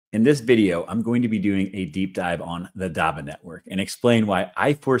In this video, I'm going to be doing a deep dive on the Dabba Network and explain why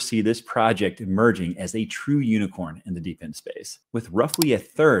I foresee this project emerging as a true unicorn in the DePIN space. With roughly a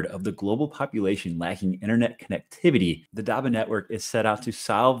third of the global population lacking internet connectivity, the Dabba Network is set out to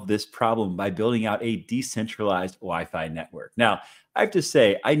solve this problem by building out a decentralized Wi-Fi network. Now, I have to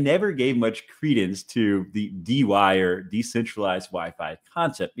say, I never gave much credence to the DY or decentralized Wi-Fi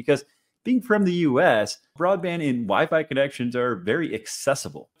concept because being from the US, broadband and Wi-Fi connections are very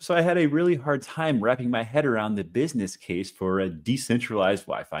accessible. So I had a really hard time wrapping my head around the business case for a decentralized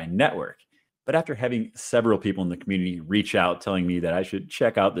Wi-Fi network. But after having several people in the community reach out telling me that I should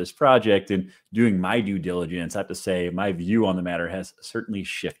check out this project and doing my due diligence, I have to say my view on the matter has certainly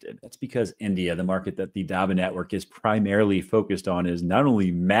shifted. That's because India, the market that the Dabba Network is primarily focused on, is not only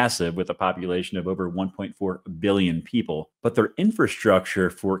massive with a population of over 1.4 billion people, but their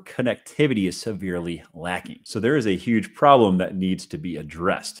infrastructure for connectivity is severely lacking. So there is a huge problem that needs to be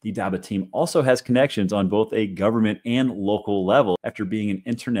addressed. The Dabba team also has connections on both a government and local level after being an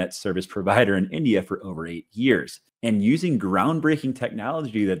internet service provider in India for over 8 years. And using groundbreaking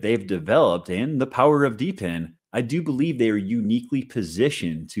technology that they've developed and the power of DePIN, I do believe they are uniquely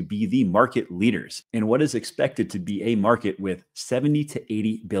positioned to be the market leaders in what is expected to be a market with $70 to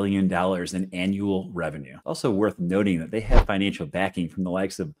 $80 billion in annual revenue. Also worth noting that they have financial backing from the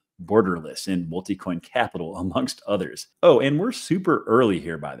likes of Borderless and Multicoin Capital, amongst others. Oh, and we're super early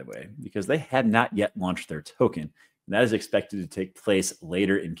here, by the way, because they have not yet launched their token. And that is expected to take place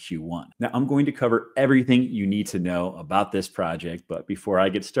later in Q1. Now, I'm going to cover everything you need to know about this project, but before I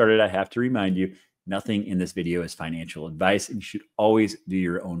get started, I have to remind you, nothing in this video is financial advice, and you should always do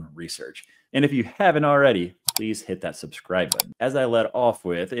your own research. And if you haven't already, please hit that subscribe button. As I led off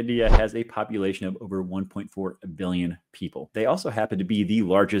with, India has a population of over 1.4 billion people. They also happen to be the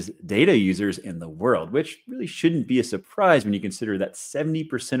largest data users in the world, which really shouldn't be a surprise when you consider that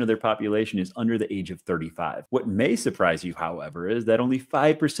 70% of their population is under the age of 35. What may surprise you, however, is that only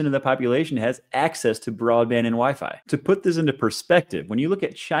 5% of the population has access to broadband and Wi-Fi. To put this into perspective, when you look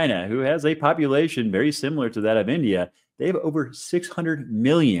at China, who has a population very similar to that of India, they have over 600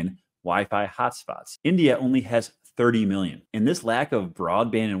 million Wi-Fi hotspots. India only has 30 million. And this lack of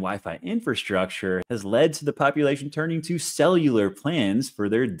broadband and Wi-Fi infrastructure has led to the population turning to cellular plans for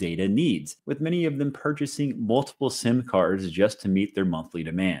their data needs, with many of them purchasing multiple SIM cards just to meet their monthly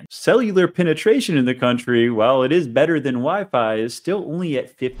demand. Cellular penetration in the country, while it is better than Wi-Fi, is still only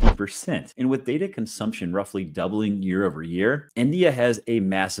at 50%. And with data consumption roughly doubling year over year, India has a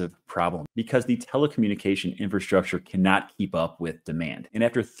massive problem because the telecommunication infrastructure cannot keep up with demand. And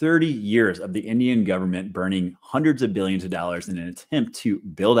after 30 years of the Indian government burning hundreds of billions of dollars in an attempt to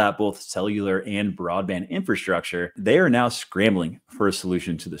build out both cellular and broadband infrastructure, they are now scrambling for a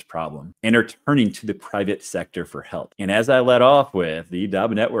solution to this problem and are turning to the private sector for help. And as I led off with, the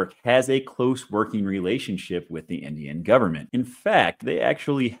Dabba Network has a close working relationship with the Indian government. In fact, they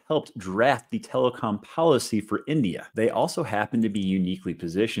actually helped draft the telecom policy for India. They also happen to be uniquely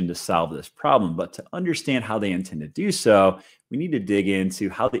positioned to solve this problem, but to understand how they intend to do so, we need to dig into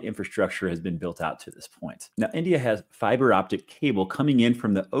how the infrastructure has been built out to this point. Now, India has fiber optic cable coming in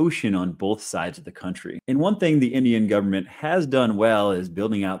from the ocean on both sides of the country. And one thing the Indian government has done well is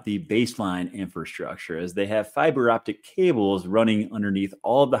building out the baseline infrastructure, as they have fiber optic cables running underneath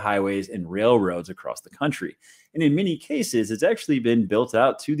all of the highways and railroads across the country. And in many cases, it's actually been built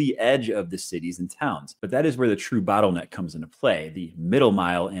out to the edge of the cities and towns. But that is where the true bottleneck comes into play, the middle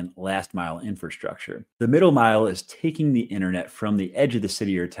mile and last mile infrastructure. The middle mile is taking the internet from the edge of the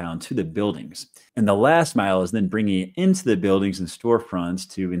city or town to the buildings. And the last mile is then bringing it into the buildings and storefronts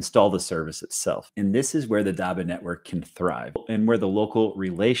to install the service itself. And this is where the Dabba Network can thrive and where the local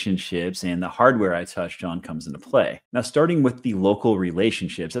relationships and the hardware I touched on comes into play. Now, starting with the local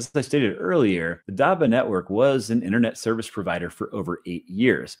relationships, as I stated earlier, the Dabba Network was an internet service provider for over 8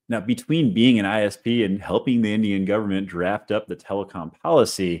 years. Now, between being an ISP and helping the Indian government draft up the telecom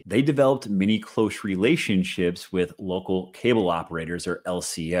policy, they developed many close relationships with local cable operators, or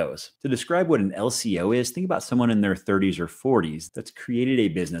LCOs. To describe what an LCO is, think about someone in their 30s or 40s that's created a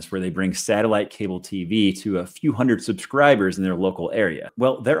business where they bring satellite cable TV to a few hundred subscribers in their local area.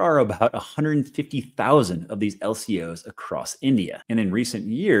 Well, there are about 150,000 of these LCOs across India. And in recent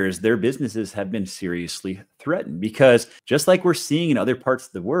years, their businesses have been seriously threatened, because just like we're seeing in other parts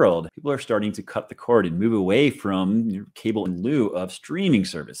of the world, people are starting to cut the cord and move away from cable in lieu of streaming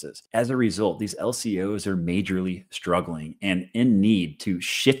services. As a result, these LCOs are majorly struggling and in need to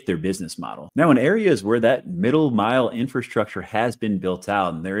shift their business model. Now, in areas where that middle mile infrastructure has been built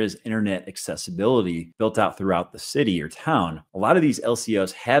out and there is internet accessibility built out throughout the city or town, a lot of these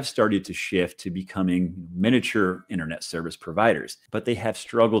LCOs have started to shift to becoming miniature internet service providers, but they have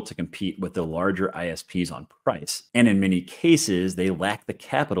struggled to compete with the larger ISPs on price. And in many cases, they lack the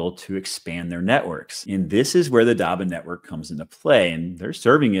capital to expand their networks. And this is where the Dabba Network comes into play, and they're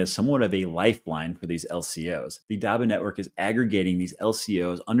serving as somewhat of a lifeline for these LCOs. The Dabba Network is aggregating these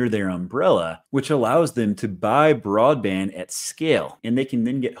LCOs under their umbrella, which allows them to buy broadband at scale, and they can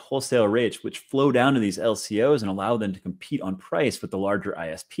then get wholesale rates which flow down to these LCOs and allow them to compete on price with the larger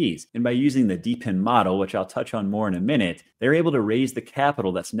ISPs. And by using the DePIN model, which I'll touch on more in a minute, they're able to raise the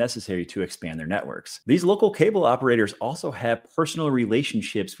capital that's necessary to expand their networks. These local cable operators also have personal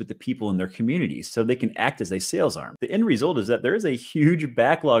relationships with the people in their communities, so they can act as a sales arm. The end result is that there is a huge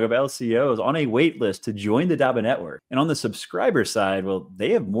backlog of LCOs on a wait list to join the Dabba Network. And on the subscriber side, well,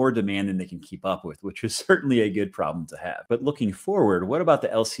 they have more demand than they can keep up with, which is certainly a good problem to have. But looking forward, what about the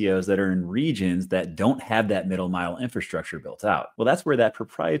LCOs that are in regions that don't have that middle mile infrastructure built out? Well, that's where that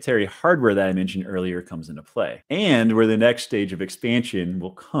proprietary hardware that I mentioned earlier comes into play, and where the next stage of expansion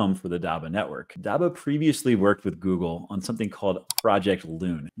will come for the Dabba Network. Dabba previously worked with Google on something called Project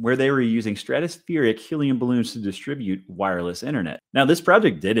Loon, where they were using stratospheric helium balloons to distribute wireless internet. Now, this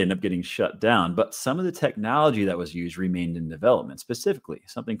project did end up getting shut down, but some of the technology that was used remained in development, specifically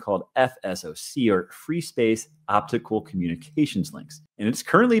something called FSOC, or Free Space Optical Communications Links. And it's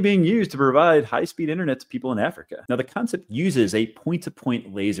currently being used to provide high-speed internet to people in Africa. Now, the concept uses a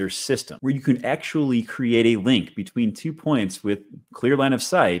point-to-point laser system where you can actually create a link between 2 points with clear line of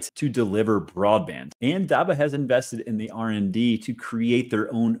sight to deliver broadband. And Dabba has invested in the R&D to create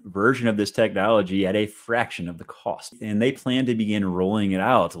their own version of this technology at a fraction of the cost. And they plan to begin rolling it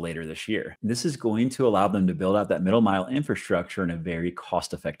out later this year. And this is going to allow them to build out that middle mile infrastructure in a very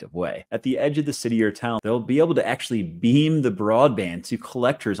cost-effective way. At the edge of the city or town, they'll be able to actually beam the broadband to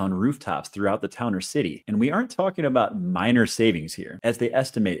collectors on rooftops throughout the town or city. And we aren't talking about minor savings here, as they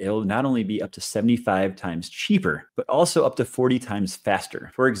estimate it'll not only be up to 75 times cheaper, but also up to 40 times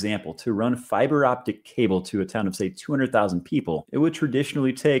faster. For example, to run fiber optic cable to a town of say 200,000 people, it would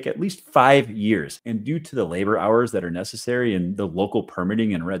traditionally take at least 5 years. And due to the labor hours that are necessary and the local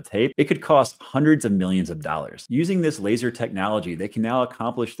permitting and red tape, it could cost hundreds of millions of dollars. Using this laser technology, they can now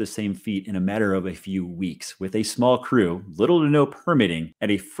accomplish the same feat in a matter of a few weeks with a small crew, little to no permitting, at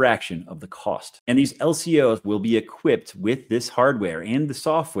a fraction of the cost. And these LCOs will be equipped with this hardware and the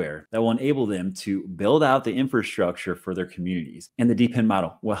software that will enable them to build out the infrastructure for their communities. And the DePIN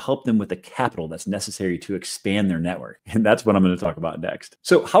model will help them with the capital that's necessary to expand their network. And that's what I'm going to talk about next.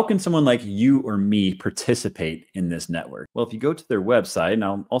 So how can someone like you or me participate in this network? Well, if you go to their website, and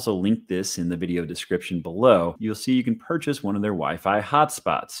I'll also link this in the video description below, you'll see you can purchase one of their Wi-Fi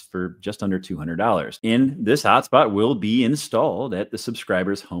hotspots for just under $200. And this hotspot will be installed at the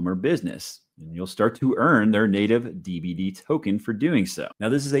subscriber's home or business, and you'll start to earn their native DBD token for doing so. Now,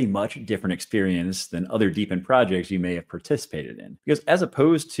 this is a much different experience than other DePIN projects you may have participated in, because as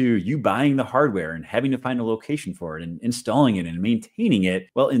opposed to you buying the hardware and having to find a location for it and installing it and maintaining it,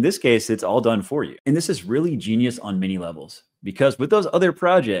 well, in this case, it's all done for you. And this is really genius on many levels. Because with those other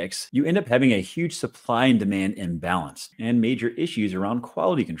projects, you end up having a huge supply and demand imbalance and major issues around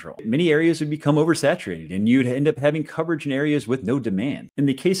quality control. Many areas would become oversaturated and you'd end up having coverage in areas with no demand. In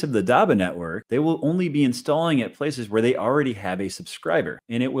the case of the Dabba Network, they will only be installing at places where they already have a subscriber,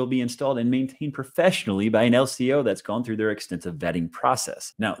 and it will be installed and maintained professionally by an LCO that's gone through their extensive vetting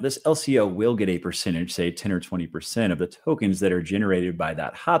process. Now, this LCO will get a percentage, say 10 or 20% of the tokens that are generated by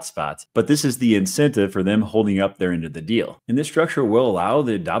that hotspot, but this is the incentive for them holding up their end of the deal. And this structure will allow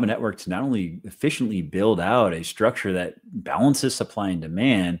the Dabba Network to not only efficiently build out a structure that balances supply and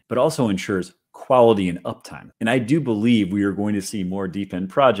demand, but also ensures quality and uptime. And I do believe we are going to see more DePIN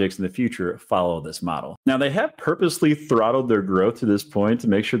projects in the future follow this model. Now, they have purposely throttled their growth to this point to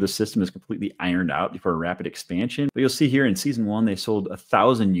make sure the system is completely ironed out before rapid expansion. But you'll see here in season 1, they sold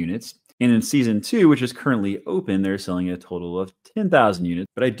 1,000 units. And in season 2, which is currently open, they're selling a total of 10,000 units.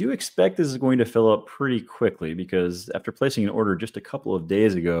 But I do expect this is going to fill up pretty quickly, because after placing an order just a couple of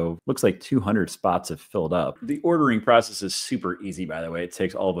days ago, looks like 200 spots have filled up. The ordering process is super easy, by the way. It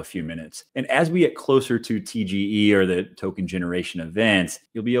takes all of a few minutes. And as we get closer to TGE, or the token generation event,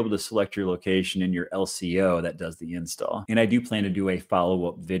 you'll be able to select your location and your LCO that does the install. And I do plan to do a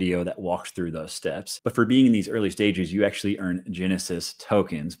follow-up video that walks through those steps. But for being in these early stages, you actually earn Genesis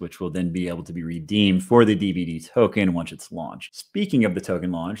tokens, which will then then be able to be redeemed for the DBD token once it's launched. Speaking of the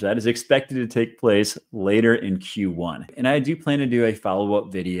token launch, that is expected to take place later in Q1. And I do plan to do a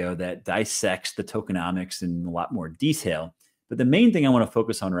follow-up video that dissects the tokenomics in a lot more detail. But the main thing I want to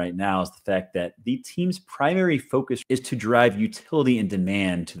focus on right now is the fact that the team's primary focus is to drive utility and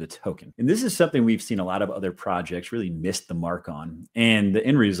demand to the token. And this is something we've seen a lot of other projects really miss the mark on. And the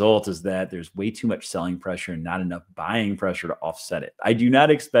end result is that there's way too much selling pressure and not enough buying pressure to offset it. I do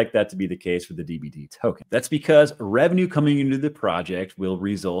not expect that to be the case for the DBD token. That's because revenue coming into the project will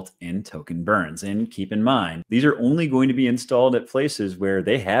result in token burns. And keep in mind, these are only going to be installed at places where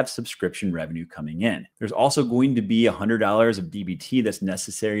they have subscription revenue coming in. There's also going to be $100 of DBT that's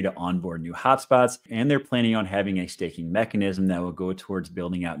necessary to onboard new hotspots, and they're planning on having a staking mechanism that will go towards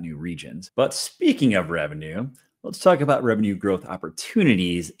building out new regions. But speaking of revenue, let's talk about revenue growth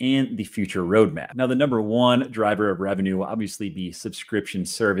opportunities and the future roadmap. Now, the number one driver of revenue will obviously be subscription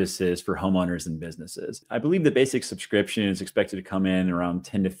services for homeowners and businesses. I believe the basic subscription is expected to come in around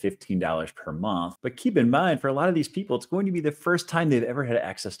 $10 to $15 per month. But keep in mind, for a lot of these people, it's going to be the first time they've ever had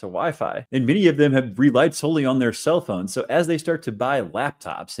access to Wi-Fi. And many of them have relied solely on their cell phones. So as they start to buy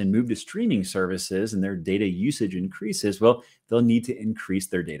laptops and move to streaming services and their data usage increases, well, they'll need to increase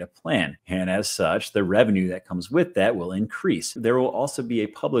their data plan. And as such, the revenue that comes with that will increase. There will also be a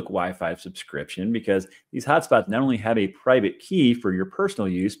public Wi-Fi subscription because these hotspots not only have a private key for your personal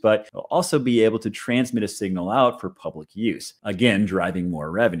use, but will also be able to transmit a signal out for public use, again, driving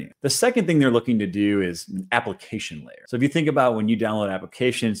more revenue. The second thing they're looking to do is an application layer. So if you think about when you download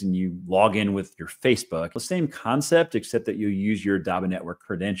applications and you log in with your Facebook, the same concept, except that you use your Dabba Network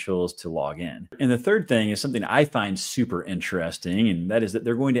credentials to log in. And the third thing is something I find super interesting, and that is that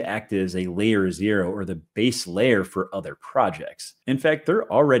they're going to act as a layer zero or the base layer for other projects. In fact,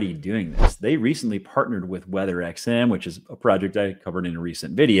 they're already doing this. They recently partnered with WeatherXM, which is a project I covered in a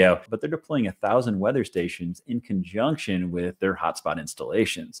recent video, but they're deploying 1,000 weather stations in conjunction with their hotspot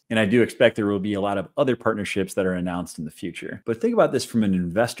installations. And I do expect there will be a lot of other partnerships that are announced in the future. But think about this from an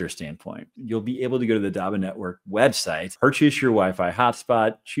investor standpoint. You'll be able to go to the Dabba Network website, purchase your Wi-Fi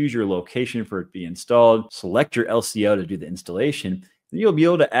hotspot, choose your location for it to be installed, select your LCO to do the installation, then you'll be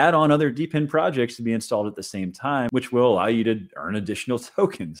able to add on other DePIN projects to be installed at the same time, which will allow you to earn additional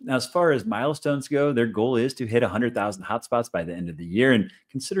tokens. Now, as far as milestones go, their goal is to hit 100,000 hotspots by the end of the year. And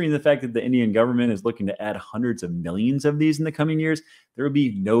considering the fact that the Indian government is looking to add hundreds of millions of these in the coming years, there will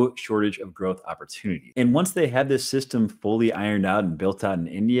be no shortage of growth opportunity. And once they have this system fully ironed out and built out in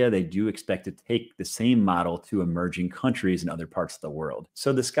India, they do expect to take the same model to emerging countries in other parts of the world.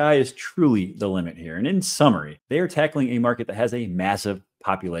 So the sky is truly the limit here. And in summary, they are tackling a market that has a massive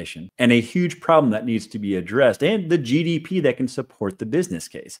population and a huge problem that needs to be addressed, and the GDP that can support the business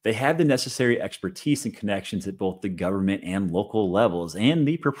case. They have the necessary expertise and connections at both the government and local levels and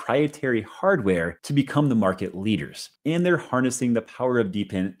the proprietary hardware to become the market leaders. And they're harnessing the power of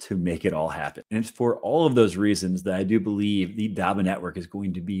DePIN to make it all happen. And it's for all of those reasons that I do believe the Dabba Network is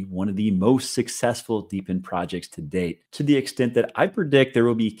going to be one of the most successful DePIN projects to date, to the extent that I predict there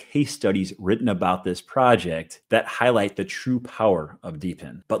will be case studies written about this project that highlight the true power of DePIN.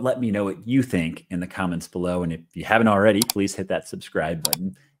 But let me know what you think in the comments below. And if you haven't already, please hit that subscribe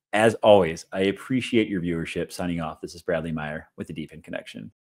button. As always, I appreciate your viewership. Signing off, this is Bradley Meyer with the DePIN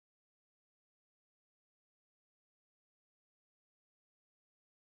Connection.